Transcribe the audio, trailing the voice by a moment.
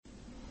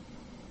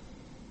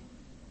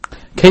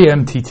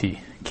KMTT,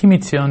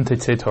 Kimitzion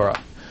Tetzei Torah.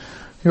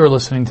 You are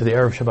listening to the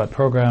Erev Shabbat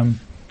program,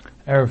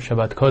 Erev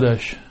Shabbat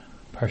Kodesh,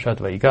 Parshat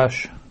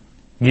Vayigash,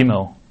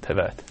 Gimel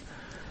Tevet.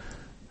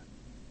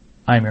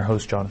 I am your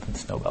host, Jonathan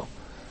Snowbell.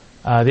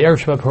 The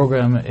Erev Shabbat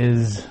program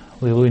is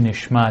Lilui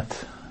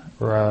Nishmat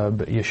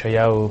Rab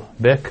Yeshayahu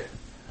Bick,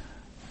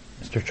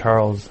 Mr.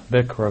 Charles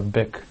Bick, Rab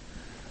Bick,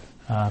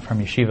 from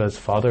Yeshiva's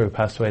father, who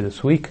passed away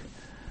this week.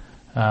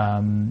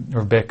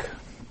 Rab Bick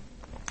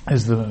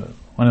is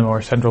one of the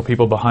more central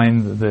people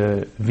behind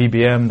the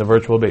VBM, the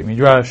Virtual Beit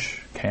Midrash,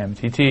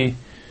 KMTT,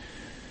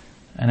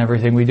 and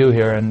everything we do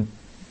here, and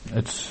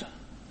it's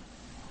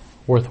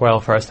worthwhile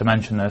for us to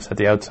mention this at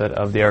the outset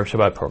of the Erev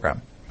Shabbat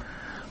program.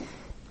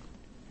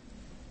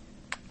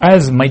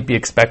 As might be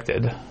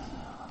expected,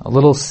 a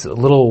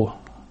little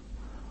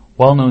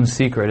well-known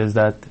secret is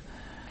that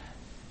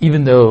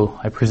even though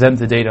I present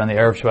the date on the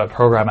Erev Shabbat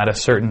program at a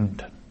certain,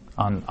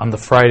 on the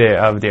Friday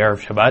of the Erev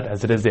Shabbat,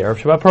 as it is the Erev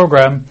Shabbat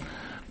program,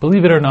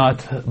 believe it or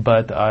not,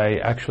 but I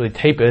actually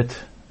tape it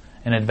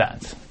in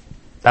advance.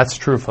 That's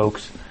true,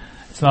 folks.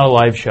 It's not a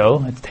live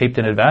show. It's taped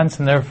in advance,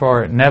 and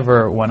therefore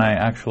never when I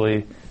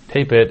actually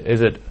tape it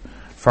is it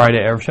Friday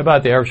Erev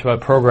Shabbat. The Erev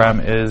Shabbat program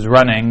is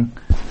running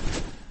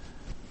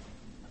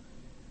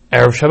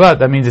Erev Shabbat.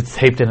 That means it's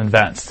taped in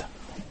advance.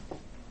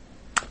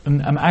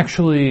 And I'm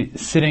actually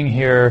sitting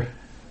here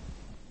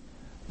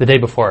the day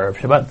before Erev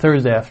Shabbat,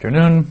 Thursday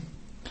afternoon.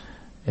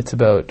 It's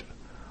about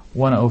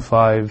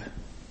 1:05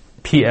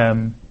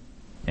 p.m.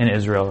 in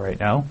Israel right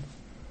now.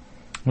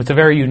 It's a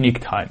very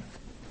unique time.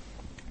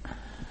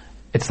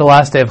 It's the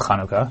last day of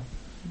Chanukah.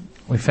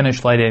 We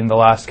finished lighting the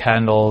last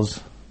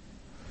candles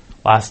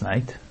last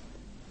night.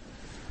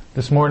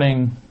 This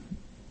morning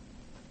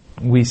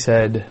we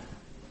said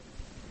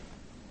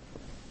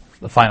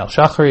the final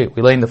Shacharit,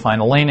 we laid the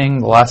final laning,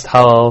 the last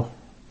Hallel.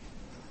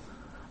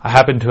 I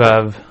happen to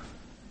have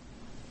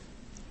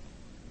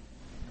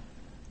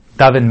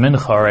davened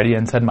Mincha already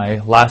and said my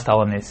last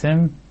Al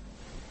Nesim.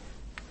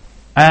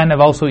 And I've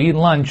also eaten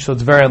lunch, so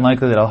it's very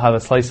unlikely that I'll have a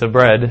slice of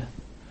bread,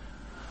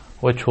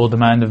 which will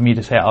demand of me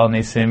to say Al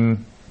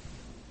Nesim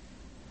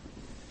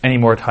any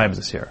more times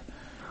this year.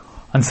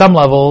 On some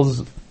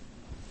levels,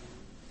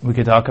 we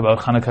could talk about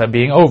Chanukah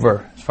being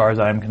over, as far as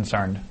I am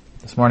concerned.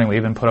 This morning we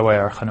even put away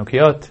our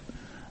Chanukiot,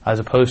 as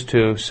opposed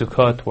to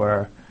Sukkot,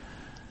 where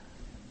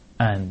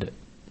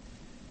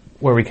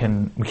we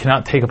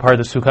cannot take apart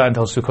the Sukkot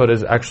until Sukkot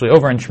is actually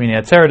over and Shmini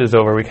Atzeret is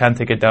over. We can't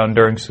take it down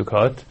during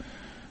Sukkot,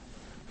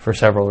 for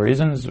several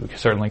reasons. We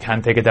certainly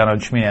can't take it down on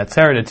Shmini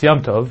Atzeret, it's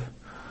Yom Tov.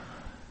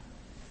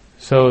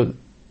 So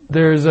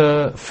there's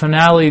a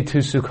finale to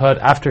Sukkot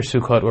after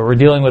Sukkot, where we're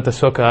dealing with the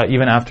Sukkah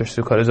even after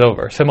Sukkot is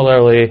over.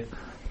 Similarly,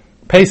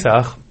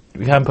 Pesach,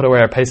 we can't put away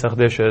our Pesach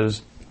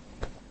dishes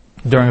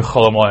during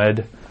Chol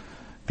HaMoed,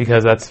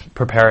 because that's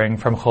preparing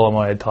from Chol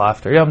HaMoed till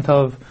after Yom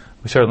Tov.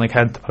 We certainly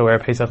can't put away our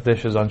Pesach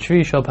dishes on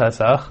Shvi Shel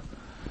Pesach.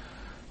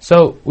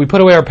 So we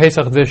put away our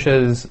Pesach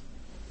dishes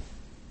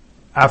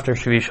after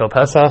Shvi Shel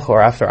Pesach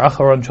or after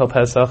Acharon Shel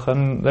Pesach,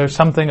 and there's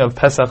something of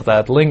Pesach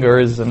that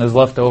lingers and is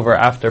left over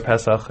after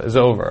Pesach is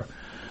over.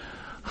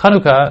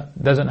 Chanukah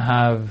doesn't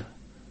have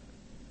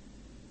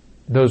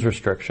those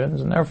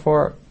restrictions, and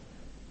therefore,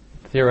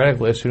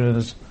 theoretically, as soon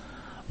as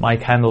my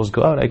candles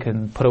go out, I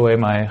can put away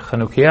my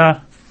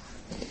Chanukiah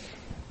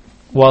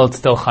while it's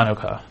still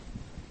Chanukah.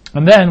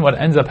 And then what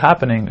ends up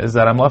happening is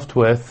that I'm left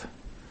with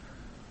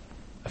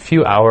a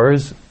few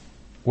hours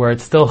where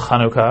it's still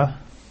Chanukah,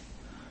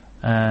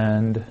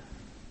 and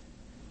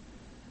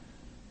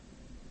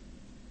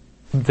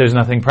there's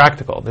nothing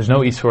practical. There's no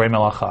Isurei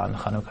Melacha on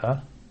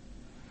Chanukah.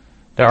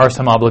 There are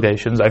some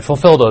obligations. I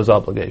fulfill those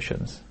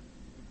obligations.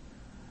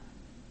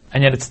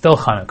 And yet it's still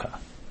Chanukah.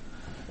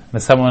 And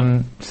as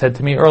someone said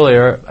to me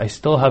earlier, I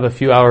still have a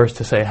few hours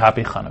to say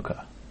Happy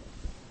Chanukah.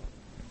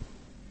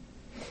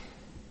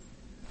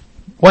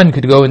 One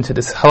could go into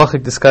this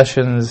halachic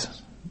discussions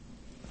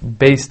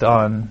based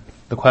on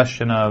the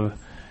question of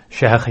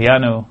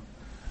Shehachianu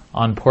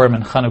on Purim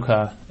and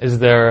Chanukah. Is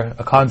there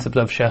a concept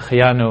of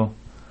Shehachianu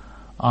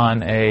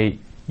on a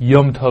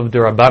Yom Tov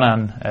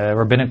D'Rabbanan, a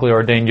rabbinically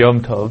ordained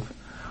Yom Tov,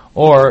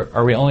 or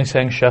are we only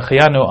saying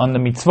Shehachianu on the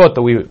mitzvot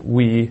that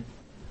we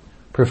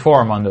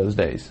perform on those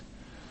days?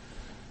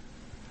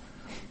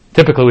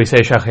 Typically, we say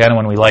Shehachianu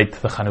when we light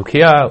the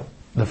Chanukiah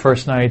the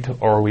first night,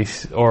 or we read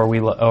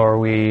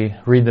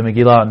the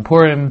Megillah on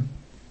Purim.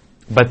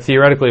 But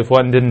theoretically, if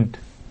one didn't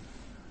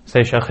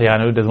say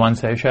Shehachianu, does one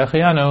say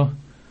Shehachianu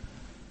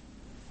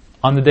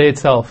on the day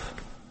itself?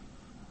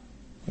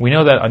 We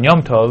know that on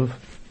Yom Tov,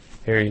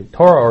 a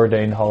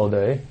Torah-ordained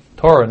holiday,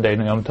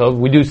 Torah-ordained Yom Tov,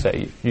 we do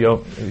say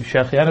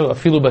Shehachianu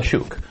afilu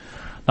bashuk.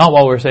 Not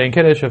while we're saying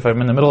Kiddush, if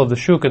I'm in the middle of the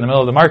shuk, in the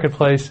middle of the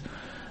marketplace,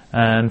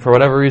 and for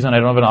whatever reason I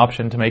don't have an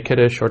option to make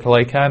Kiddush or to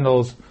light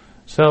candles,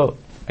 so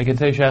I can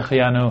say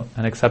Shehachianu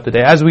and accept the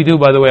day. As we do,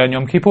 by the way, on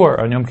Yom Kippur.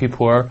 On Yom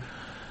Kippur,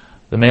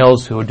 the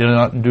males who do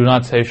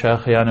not say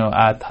Shehachianu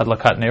at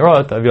Hadlakat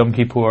Neirot of Yom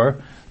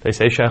Kippur, they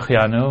say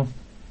Shehachianu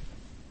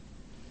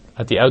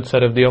at the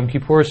outset of the Yom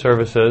Kippur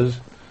services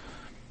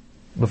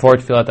before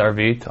Tfilat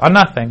Arvit on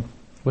nothing.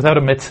 without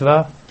a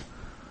mitzvah,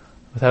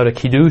 without a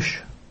kiddush.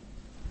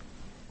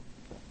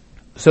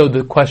 So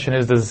the question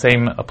is, does the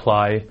same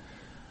apply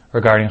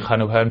regarding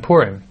Chanukah and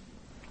Purim?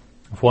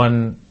 If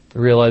one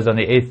realized on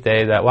the 8th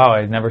day that, wow,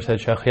 I never said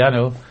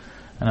Shechianu,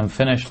 and I'm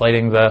finished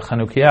lighting the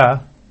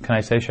Chanukiah, can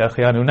I say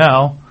Shechianu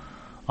now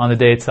on the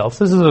day itself?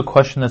 So this is a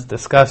question that's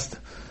discussed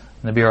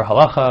in the Biur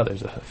Halacha.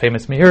 There's a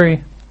famous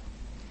Meiri,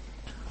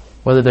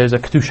 whether there's a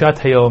Kedushat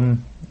Hayom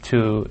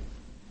to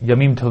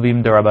Yamim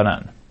Tovim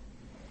Derabanan.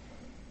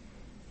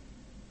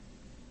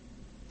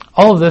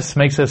 All of this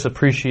makes us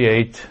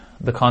appreciate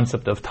the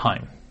concept of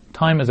time.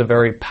 Time is a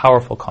very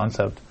powerful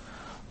concept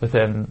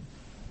within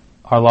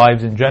our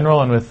lives in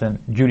general and within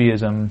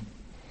Judaism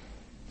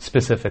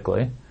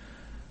specifically.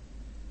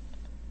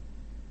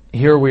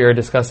 Here we are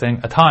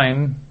discussing a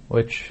time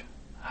which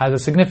has a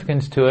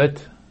significance to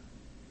it,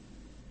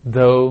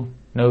 though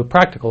no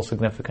practical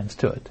significance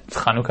to it. It's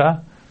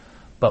Chanukah,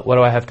 but what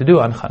do I have to do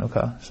on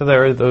Chanukah? So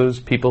there are those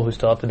people who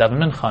still have to daven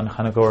mincha on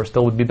Chanukah or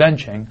still would be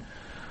benching,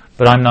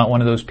 but I'm not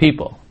one of those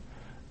people.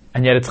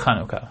 And yet it's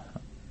Chanukah.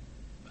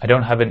 I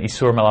don't have an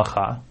Isur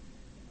Melacha,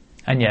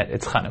 and yet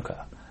it's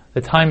Chanukah.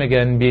 The time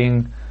again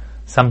being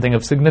something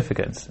of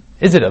significance.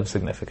 Is it of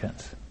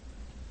significance?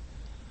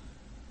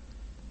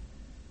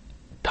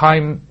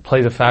 Time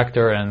plays a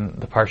factor in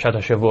the Parshat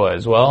HaShavua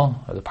as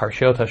well, or the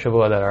Parshiot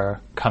HaShavua that are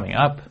coming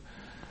up.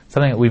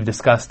 Something that we've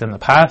discussed in the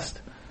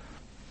past.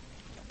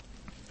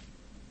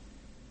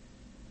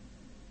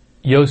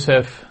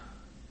 Yosef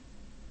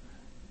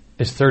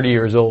is 30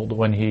 years old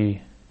when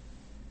he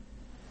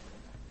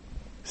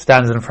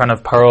stands in front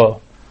of Paro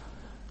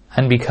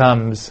and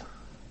becomes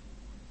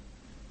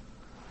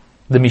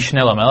the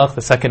Mishneh LaMelech,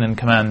 the second in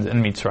command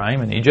in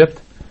Mitzrayim, in Egypt.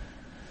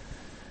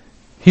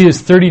 He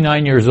is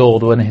 39 years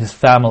old when his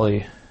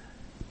family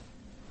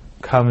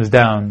comes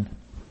down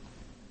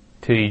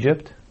to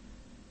Egypt,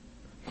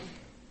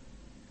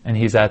 and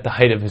he's at the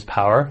height of his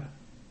power.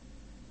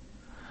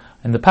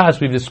 In the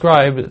past, we've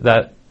described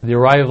that the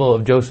arrival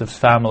of Joseph's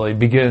family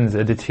begins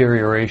a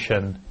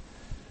deterioration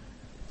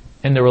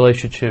in the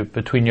relationship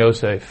between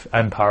Yosef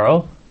and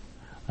Paro.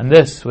 And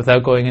this,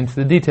 without going into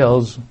the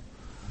details,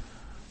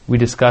 we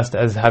discussed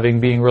as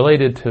being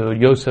related to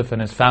Yosef and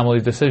his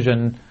family's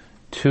decision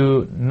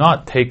to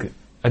not take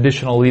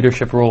additional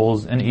leadership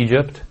roles in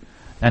Egypt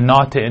and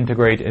not to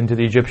integrate into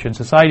the Egyptian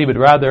society, but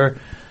rather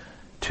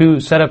to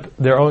set up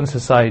their own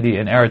society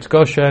in Eretz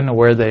Goshen,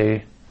 where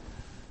they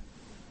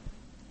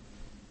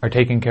are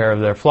taking care of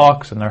their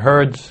flocks and their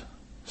herds,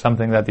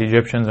 something that the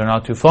Egyptians are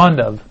not too fond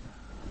of.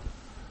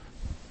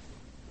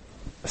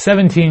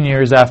 17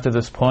 years after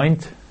this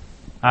point,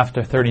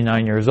 after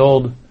 39 years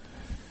old,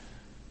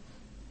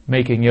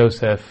 making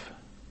Yosef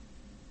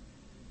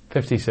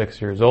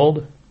 56 years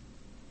old,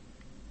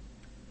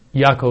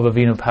 Yaakov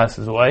Avinu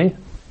passes away,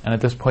 and at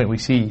this point we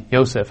see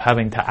Yosef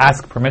having to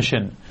ask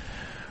permission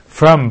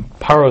from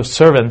Paro's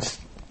servants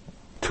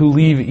to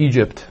leave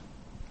Egypt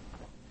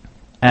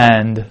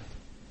and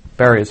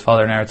bury his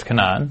father in Eretz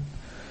Canaan.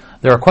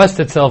 The request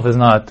itself is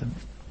not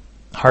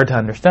hard to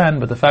understand,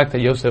 but the fact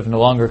that Yosef no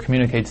longer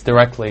communicates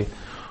directly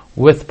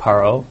with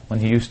Paro, when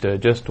he used to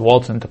just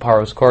waltz into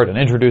Paro's court and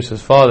introduce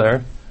his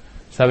father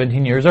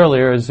 17 years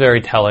earlier, is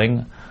very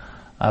telling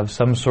of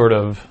some sort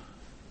of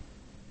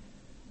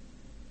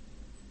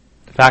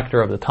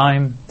factor of the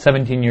time.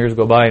 17 years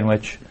go by in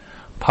which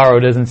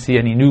Paro doesn't see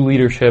any new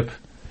leadership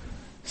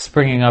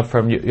springing up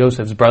from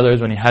Yosef's brothers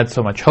when he had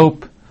so much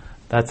hope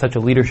that such a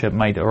leadership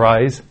might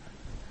arise.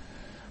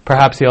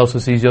 Perhaps he also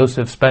sees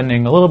Yosef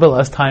spending a little bit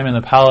less time in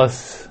the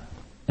palace,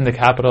 in the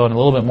capital, and a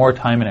little bit more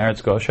time in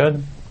Eretz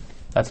Goshen.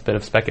 That's a bit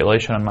of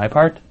speculation on my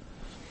part.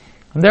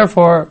 And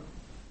therefore,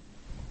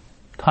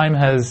 time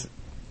has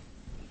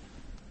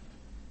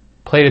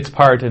played its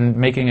part in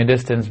making a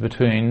distance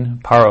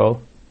between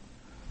Paro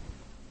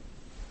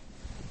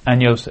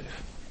and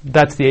Yosef.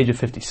 That's the age of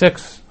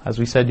 56. As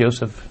we said,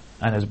 Yosef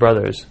and his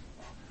brothers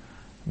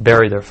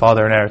bury their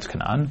father in Eretz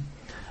Canaan.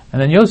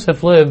 And then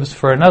Yosef lives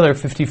for another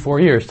 54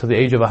 years to the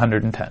age of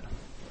 110.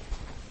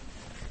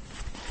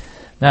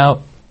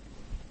 Now,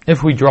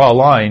 if we draw a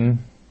line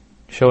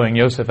showing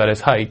Yosef at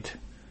his height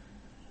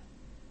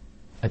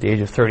at the age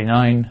of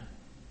 39,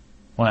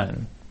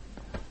 when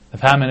the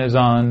famine is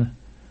on,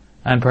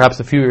 and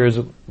perhaps a few years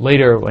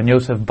later when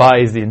Yosef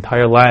buys the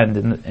entire land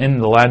in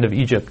the land of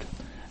Egypt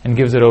and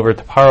gives it over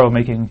to Paro,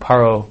 making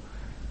Paro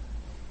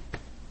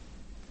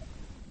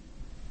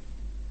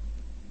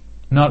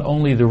not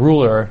only the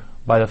ruler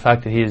by the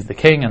fact that he is the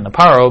king and the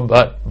Paro,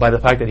 but by the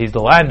fact that he's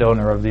the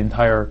landowner of the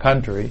entire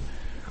country.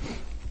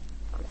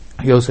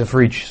 Yosef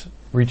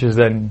reaches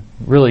then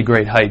really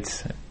great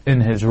heights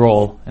in his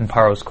role in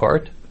Paro's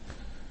court.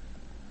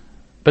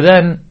 But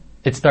then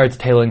it starts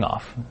tailing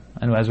off.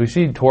 And as we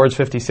see, towards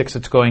 56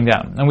 it's going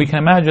down. And we can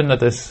imagine that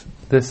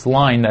this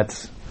line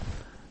that's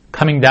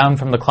coming down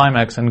from the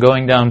climax and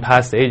going down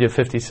past the age of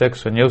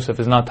 56, when Yosef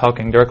is not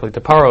talking directly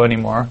to Paro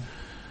anymore,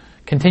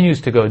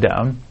 continues to go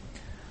down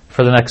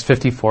for the next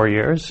 54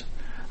 years.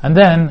 And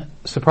then,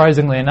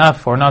 surprisingly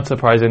enough, or not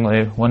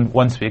surprisingly,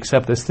 once we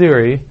accept this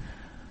theory,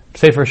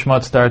 Sefer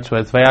Shemot starts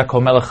with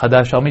Vayakol Melech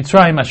Chadash Al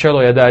Mitzrayim Asher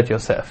Lo Yada Et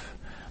Yosef.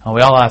 And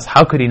we all ask,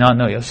 how could he not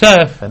know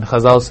Yosef? And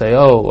Chazal say,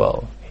 oh,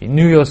 well, he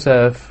knew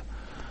Yosef,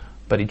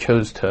 but he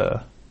chose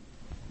to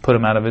put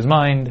him out of his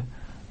mind.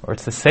 Or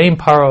it's the same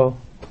Paro,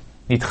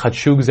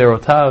 Nitchatshu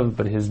Gzerotav,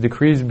 but his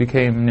decrees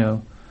became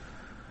new.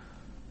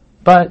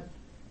 But,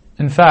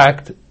 in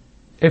fact,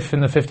 if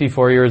in the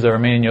 54 years that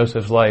remain in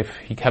Yosef's life,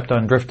 he kept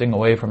on drifting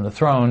away from the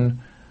throne,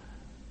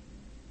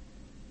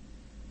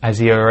 as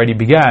he already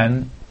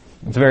began,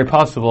 it's very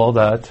possible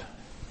that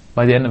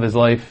by the end of his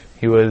life,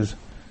 he was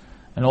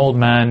an old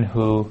man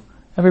who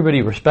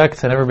everybody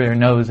respects and everybody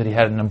knows that he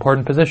had an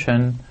important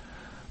position,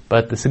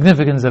 but the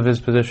significance of his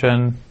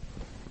position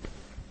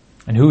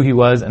and who he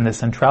was and the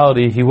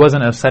centrality, he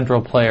wasn't a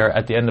central player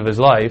at the end of his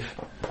life.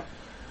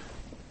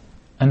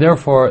 And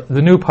therefore,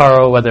 the new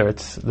Paro, whether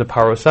it's the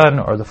Paro's son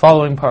or the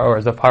following Paro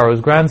or the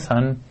Paro's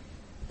grandson,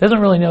 doesn't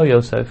really know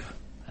Yosef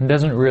and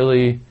doesn't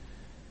really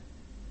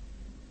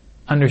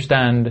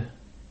understand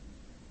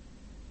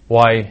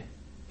why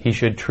he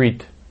should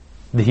treat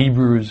the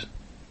Hebrews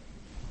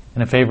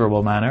in a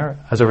favorable manner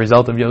as a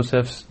result of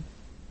Yosef's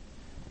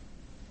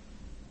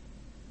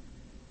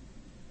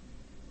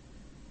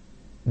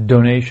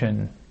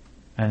donation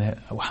and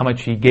how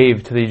much he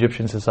gave to the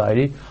Egyptian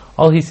society.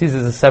 All he sees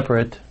is a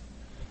separate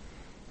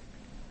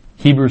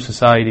Hebrew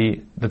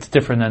society that's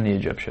different than the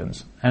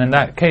Egyptians. And in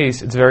that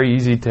case, it's very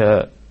easy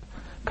to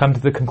come to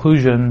the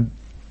conclusion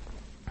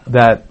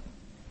that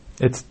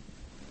it's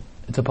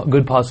a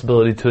good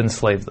possibility to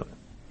enslave them.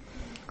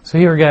 So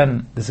here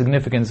again, the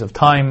significance of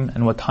time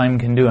and what time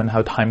can do and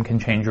how time can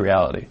change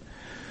reality.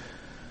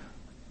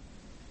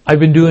 I've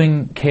been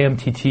doing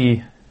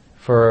KMTT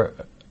for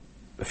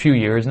a few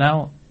years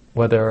now,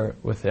 whether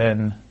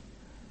within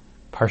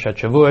Parshat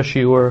Shavua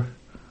Shiur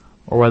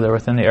or whether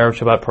within the Erev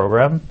Shabbat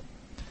program.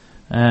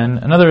 And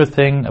another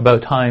thing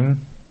about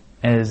time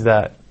is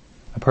that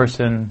a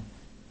person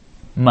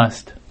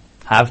must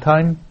have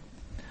time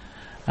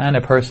and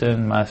a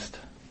person must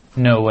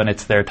know when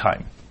it's their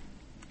time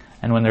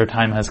and when their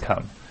time has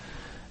come.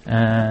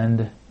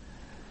 And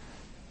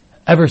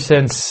ever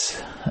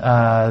since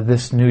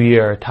this new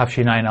year,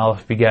 Tafshin Ayin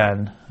Aleph,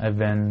 began, I've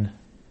been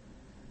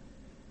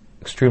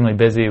extremely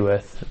busy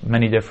with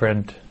many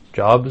different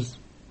jobs.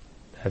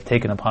 I've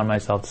taken upon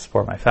myself to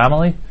support my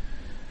family,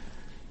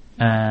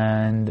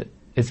 and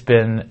it's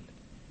been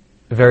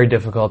very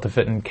difficult to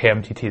fit in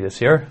KMTT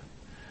this year.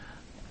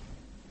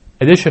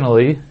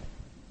 Additionally,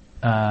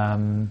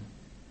 I've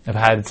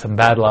had some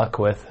bad luck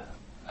with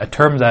a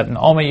term that in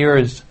all my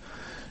years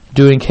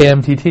doing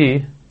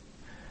KMTT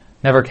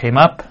never came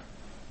up,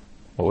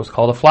 what was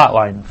called a flat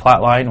line.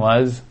 Flat line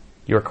was,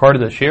 you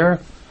recorded this year,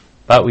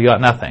 but we got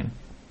nothing.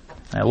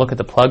 And I look at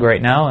the plug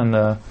right now, and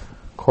the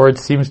cord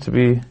seems to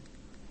be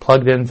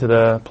plugged into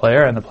the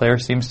player, and the player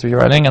seems to be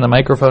running, and the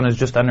microphone is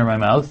just under my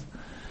mouth.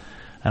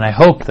 And I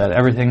hope that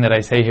everything that I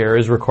say here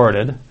is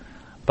recorded.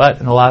 But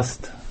in the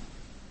last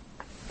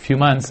few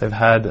months, I've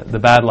had the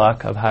bad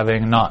luck of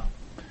having not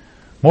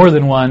more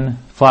than one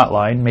flat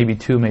line, maybe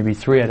two, maybe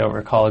three, I don't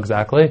recall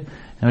exactly,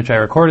 in which I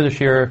recorded this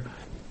year,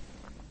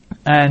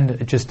 and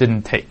it just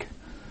didn't take.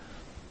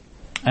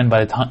 And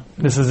by the time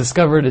this is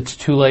discovered, it's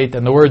too late,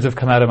 and the words have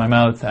come out of my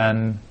mouth,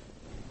 and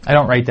I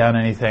don't write down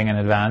anything in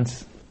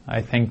advance.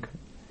 I think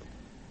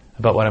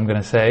about what I'm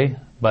going to say,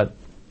 but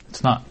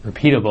it's not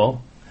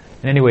repeatable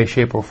in any way,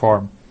 shape, or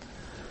form.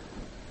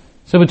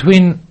 So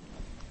between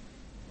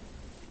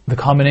the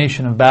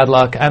combination of bad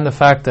luck and the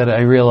fact that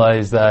I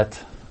realize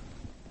that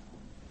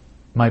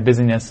my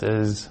busyness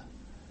is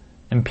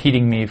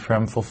impeding me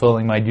from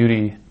fulfilling my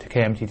duty to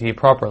KMTT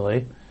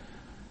properly,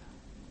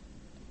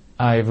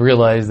 I've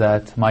realized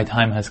that my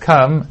time has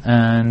come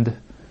and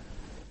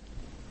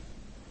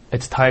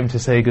it's time to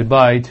say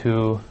goodbye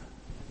to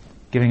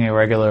giving a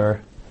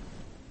regular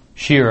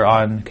shiur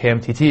on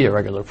KMTT, a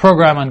regular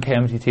program on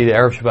KMTT. The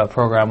Erev Shabbat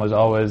program was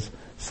always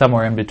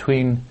somewhere in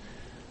between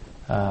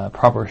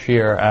proper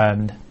shiur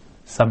and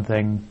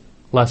something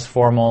less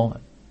formal,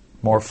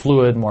 more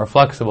fluid, more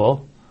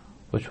flexible,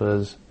 which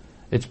was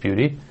its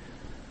beauty.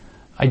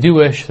 I do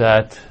wish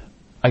that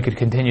I could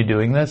continue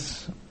doing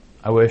this.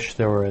 I wish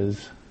there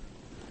was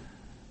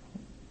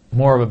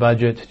more of a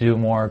budget to do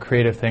more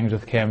creative things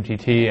with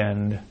KMTT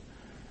and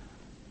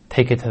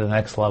take it to the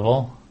next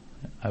level.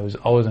 I was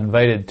always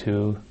invited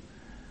to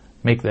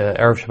make the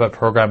Erev Shabbat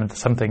program into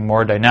something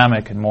more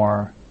dynamic and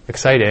more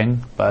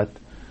exciting, but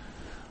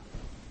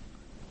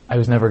I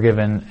was never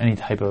given any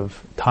type of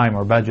time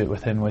or budget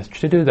within which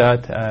to do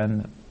that,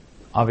 and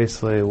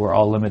obviously we're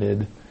all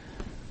limited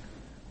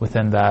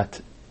within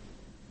those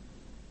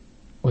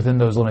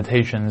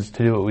limitations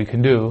to do what we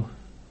can do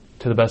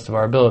to the best of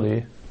our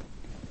ability.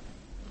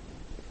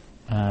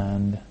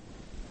 And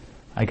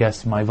I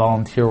guess my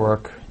volunteer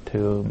work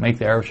to make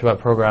the Erev Shabbat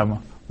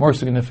program more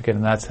significant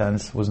in that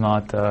sense was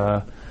not,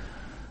 I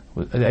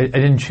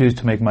didn't choose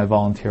to make my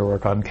volunteer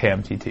work on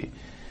KMTT.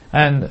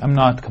 And I'm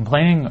not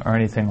complaining or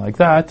anything like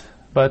that,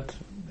 but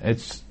I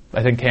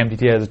think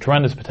KMTT has a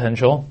tremendous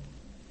potential,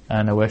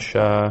 and I wish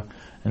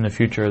in the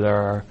future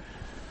there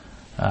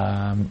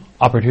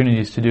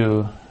opportunities to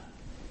do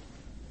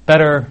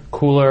better,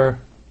 cooler,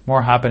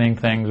 more happening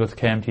things with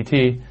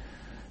KMTT,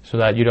 so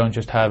that you don't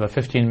just have a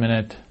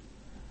 15-minute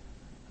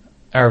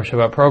Erev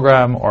Shabbat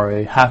program or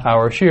a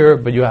half-hour shir,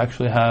 but you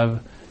actually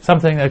have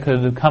something that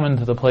could come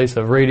into the place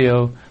of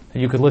radio that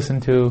you could listen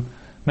to,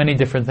 many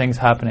different things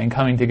happening,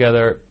 coming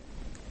together,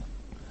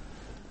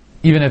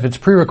 even if it's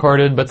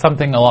pre-recorded, but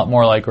something a lot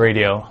more like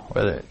radio,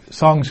 where the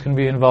songs can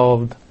be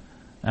involved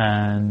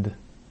and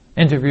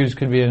interviews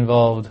could be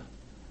involved.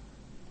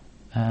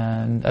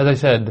 And as I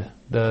said,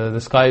 the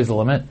sky is the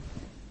limit,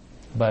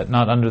 but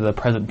not under the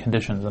present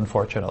conditions,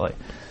 unfortunately.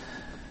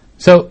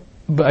 So,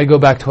 I go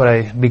back to what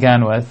I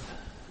began with,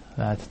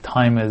 that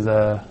time is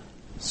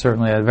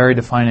certainly a very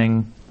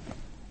defining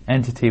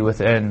entity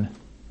within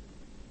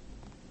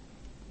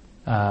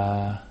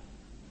our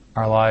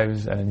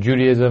lives and in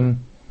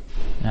Judaism,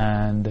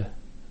 and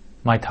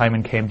my time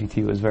in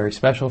KMTT was very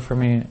special for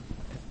me.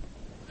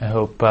 I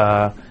hope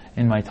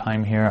in my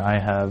time here I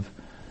have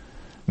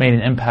made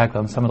an impact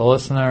on some of the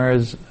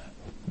listeners,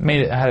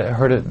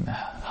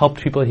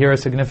 helped people hear a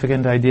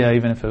significant idea,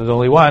 even if it was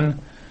only one.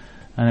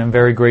 And I'm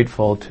very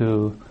grateful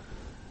to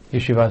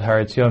Yeshivat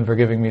Har Etzion for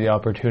giving me the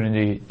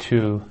opportunity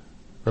to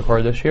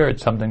record this year.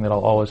 It's something that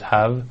I'll always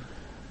have.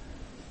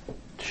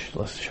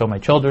 Let's show my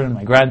children,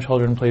 my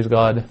grandchildren, please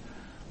God,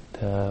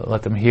 to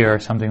let them hear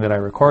something that I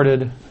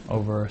recorded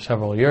over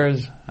several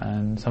years,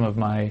 and some of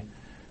my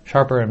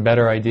sharper and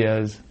better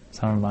ideas,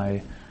 some of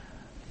my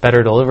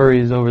better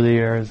deliveries over the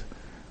years,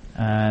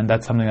 and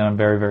that's something that I'm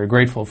very, very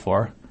grateful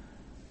for.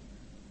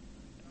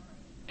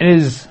 It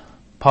is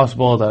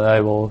possible that I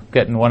will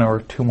get in one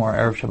or two more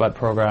Erev Shabbat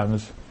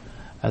programs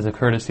as a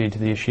courtesy to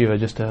the yeshiva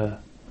just to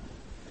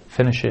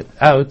finish it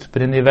out,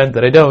 but in the event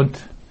that I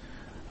don't,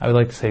 I would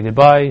like to say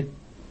goodbye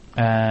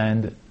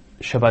and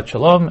Shabbat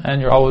Shalom, and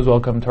you're always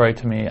welcome to write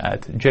to me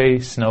at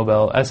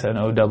jsnowbell,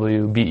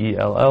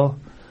 SNOWBELL,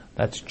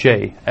 that's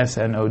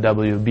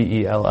JSNOWBELL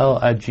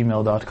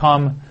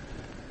 @gmail.com,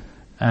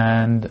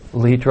 and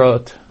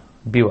Litrot,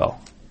 be well.